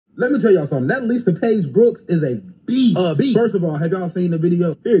Let me tell y'all something. That Lisa Page Brooks is a beast. First of all, have y'all seen the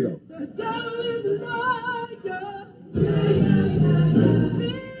video? Here you go. The devil is a liar.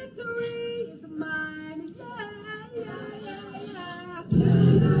 Victory is mine.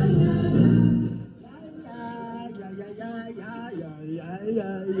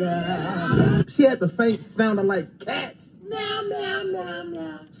 She had the Saints sounding like cats. Meow, meow, meow,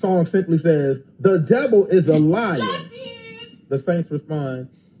 meow. Song simply says, the devil is a liar. The Saints respond,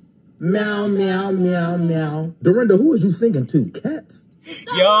 meow, meow, meow, meow. Dorinda, who is you singing to? Cats?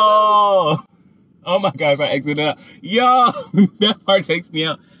 Yo! Oh my gosh, I exited out. Yo! That part takes me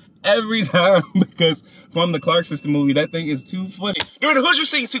out every time because from the Clark Sister movie, that thing is too funny. Dorinda, who's you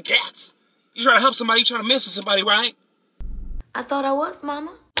singing to? Cats? You trying to help somebody, you trying to mentor somebody, right? I thought I was,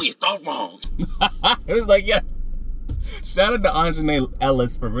 Mama. Oh, you thought wrong. It was like, yeah. Shout out to Anjanae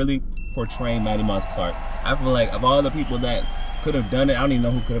Ellis for really portraying Maddie Moss Clark. I feel like of all the people that could have done it, I don't even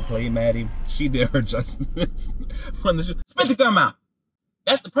know who could have played Maddie. She did her justice from the shoe. Spit the gum out.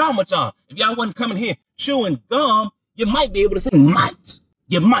 That's the problem with y'all. If y'all wasn't coming here chewing gum, you might be able to sing. Might.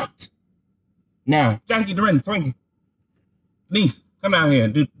 You might. Now, Jackie, Dorinda, Twinkie, niece, come down here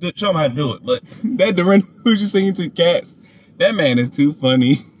and show them how to do it. But that Dorinda who's you singing to, Cats, that man is too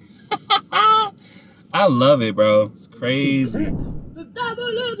funny. I love it, bro. It's crazy. The devil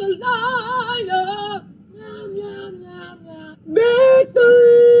is a liar. Meow, meow, meow, meow.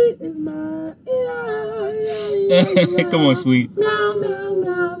 Victory is mine. Come on, sweet. Meow, meow,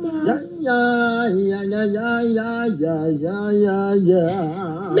 meow, meow. Yeah, yeah, yeah, yeah, yeah, yeah, yeah,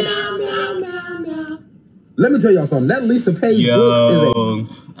 yeah. Meow, meow, meow, meow. Let me tell y'all something. That Lisa Page Brooks is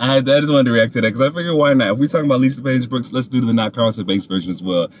a... I just wanted to react to that because I figured why not? If we're talking about Lisa Page Brooks, let's do the NotKarltonBanks version as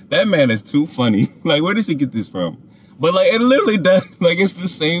well. That man is too funny. Like, where does he get this from? But like, it literally does. Like, it's the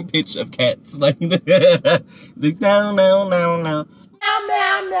same pitch of Cats. Like, the no, no, no, no. Meow,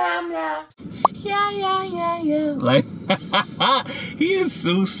 meow, meow, meow. Yeah, yeah, yeah, yeah. Like, he is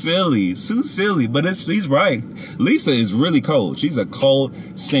so silly. So silly. But he's right. Lisa is really cold. She's a cold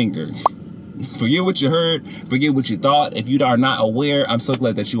singer. Forget what you heard. Forget what you thought. If you are not aware, I'm so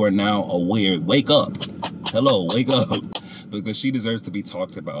glad that you are now aware. Wake up. Hello, wake up. Because she deserves to be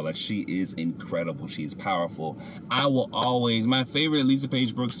talked about. Like, she is incredible. She is powerful. I will always, my favorite Lisa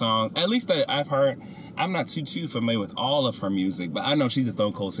Page Brooks songs, at least that I've heard, I'm not too familiar with all of her music, but I know she's a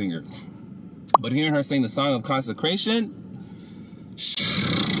stone cold singer. But hearing her sing the song of consecration,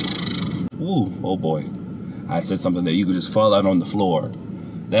 ooh, oh boy. I said something that you could just fall out on the floor.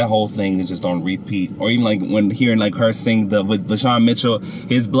 That whole thing is just on repeat. Or even like when hearing like her sing with LaShawn Mitchell,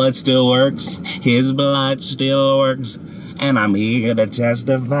 his blood still works. His blood still works. And I'm here to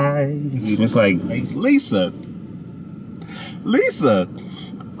testify. You're just like, hey, Lisa,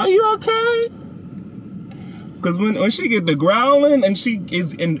 are you okay? Because when she get the growling and she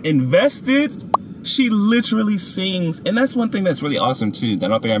is invested, she literally sings. And that's one thing that's really awesome too. I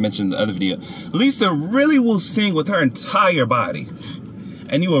don't think I mentioned in the other video. Lisa really will sing with her entire body.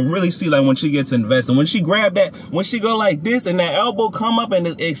 And you will really see like when she gets invested. When she grab that, when she go like this and that elbow come up and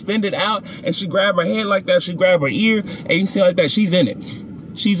extend it out and she grab her head like that, she grab her ear and you see like that, she's in it.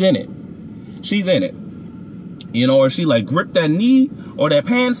 She's in it. She's in it. You know, or she like grip that knee or that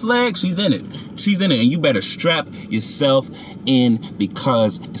pants leg, she's in it. She's in it. And you better strap yourself in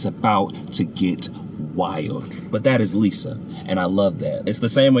because it's about to get wild. But that is Lisa. And I love that. It's the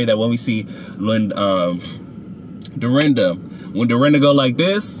same way that when we see Dorinda, when Dorinda go like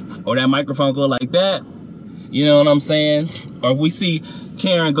this, or that microphone go like that, you know what I'm saying? Or if we see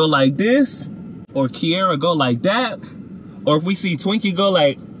Karen go like this, or Kiara go like that, or if we see Twinkie go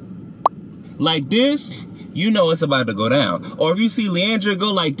like this, you know it's about to go down. Or if you see Leandra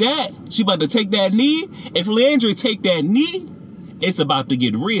go like that, she about to take that knee. If Leandra take that knee, it's about to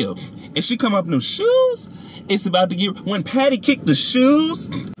get real. If she come up in them shoes, it's about to get, when Patty kicked the shoes,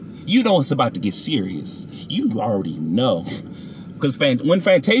 you know it's about to get serious. You already know. Because when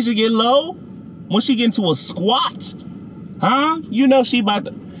Fantasia get low, when she get into a squat, you know she about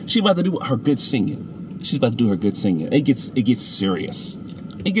to do her good singing. She's about to do her good singing. It gets serious.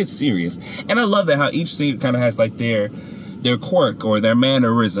 It gets serious. And I love that how each singer kind of has like their quirk or their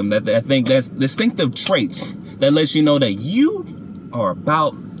mannerism. That I think that's distinctive traits that lets you know that you are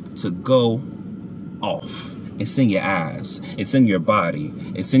about to go off. It's in your eyes. It's in your body.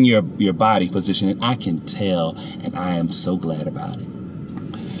 It's in your body position. And I can tell, and I am so glad about it.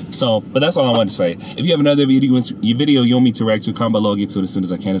 So, but that's all I wanted to say. If you have another video you want me to react to, comment below. I'll get to it as soon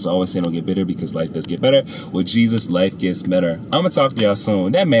as I can. As I always say, don't get bitter because life does get better. With Jesus, life gets better. I'm going to talk to y'all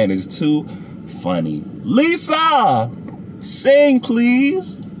soon. That man is too funny. Lisa! Sing,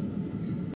 please.